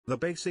The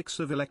basics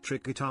of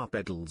electric guitar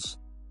pedals.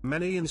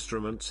 Many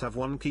instruments have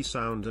one key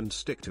sound and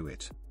stick to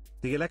it.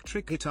 The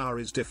electric guitar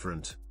is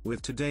different.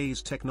 With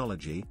today's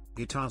technology,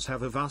 guitars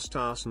have a vast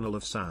arsenal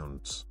of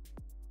sounds.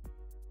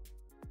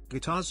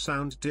 Guitars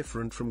sound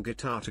different from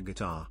guitar to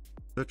guitar.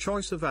 The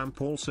choice of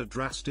amp also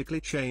drastically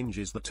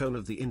changes the tone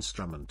of the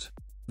instrument.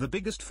 The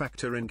biggest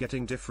factor in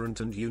getting different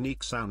and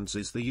unique sounds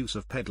is the use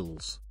of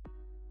pedals.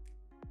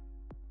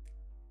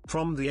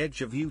 From the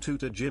age of U2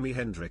 to Jimi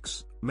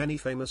Hendrix, many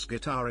famous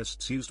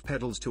guitarists used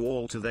pedals to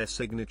alter their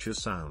signature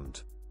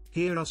sound.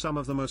 Here are some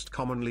of the most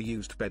commonly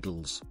used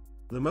pedals.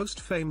 The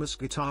most famous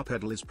guitar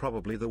pedal is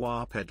probably the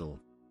wah pedal.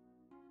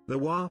 The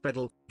wah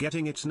pedal,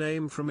 getting its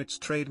name from its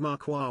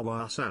trademark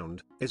wah-wah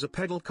sound, is a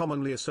pedal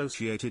commonly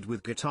associated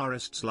with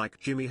guitarists like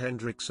Jimi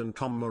Hendrix and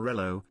Tom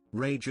Morello.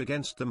 Rage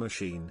Against the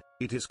Machine.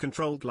 It is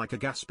controlled like a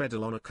gas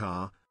pedal on a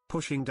car,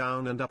 pushing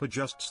down and up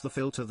adjusts the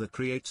filter that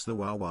creates the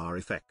wah-wah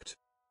effect.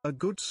 A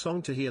good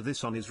song to hear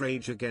this on is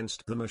Rage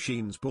Against the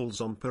Machine's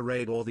Bulls on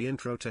Parade or the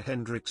intro to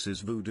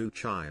Hendrix's Voodoo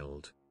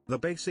Child. The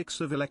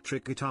basics of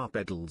electric guitar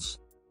pedals.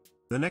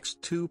 The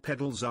next two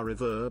pedals are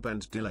reverb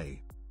and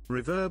delay.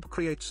 Reverb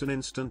creates an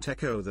instant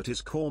echo that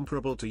is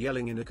comparable to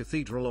yelling in a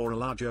cathedral or a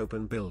large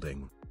open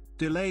building.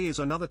 Delay is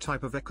another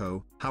type of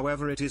echo,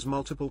 however it is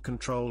multiple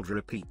controlled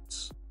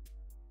repeats.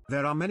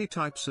 There are many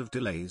types of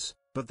delays,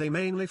 but they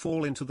mainly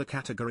fall into the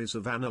categories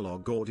of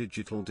analog or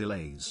digital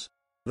delays.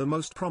 The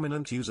most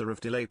prominent user of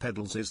delay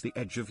pedals is the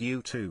Edge of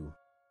U2.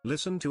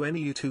 Listen to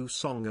any U2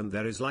 song and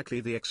there is likely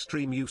the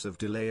extreme use of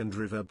delay and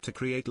reverb to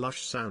create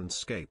lush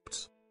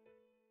soundscapes.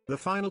 The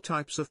final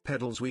types of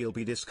pedals we'll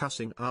be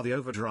discussing are the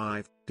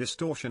overdrive,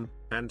 distortion,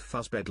 and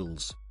fuzz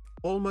pedals.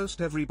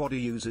 Almost everybody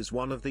uses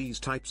one of these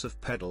types of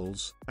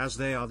pedals, as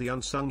they are the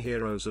unsung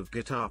heroes of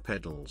guitar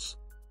pedals.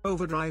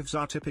 Overdrives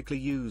are typically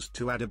used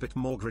to add a bit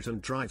more grit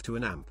and drive to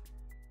an amp.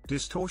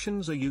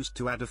 Distortions are used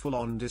to add a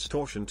full-on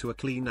distortion to a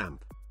clean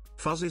amp.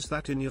 Fuzz is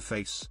that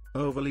in-your-face,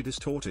 overly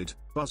distorted,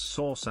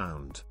 buzzsaw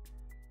sound.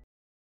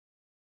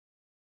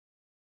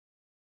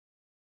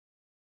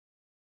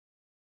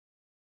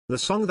 The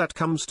song that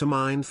comes to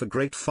mind for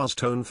great fuzz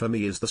tone for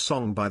me is the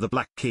song by the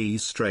Black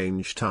Keys,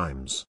 Strange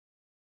Times.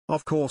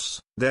 Of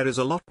course, there is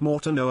a lot more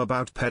to know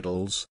about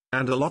pedals,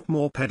 and a lot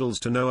more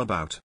pedals to know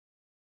about.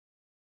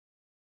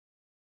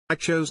 I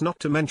chose not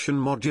to mention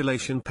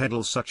modulation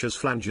pedals such as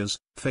flanges,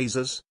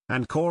 phasers,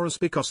 and chorus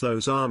because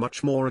those are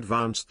much more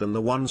advanced than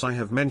the ones I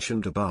have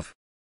mentioned above.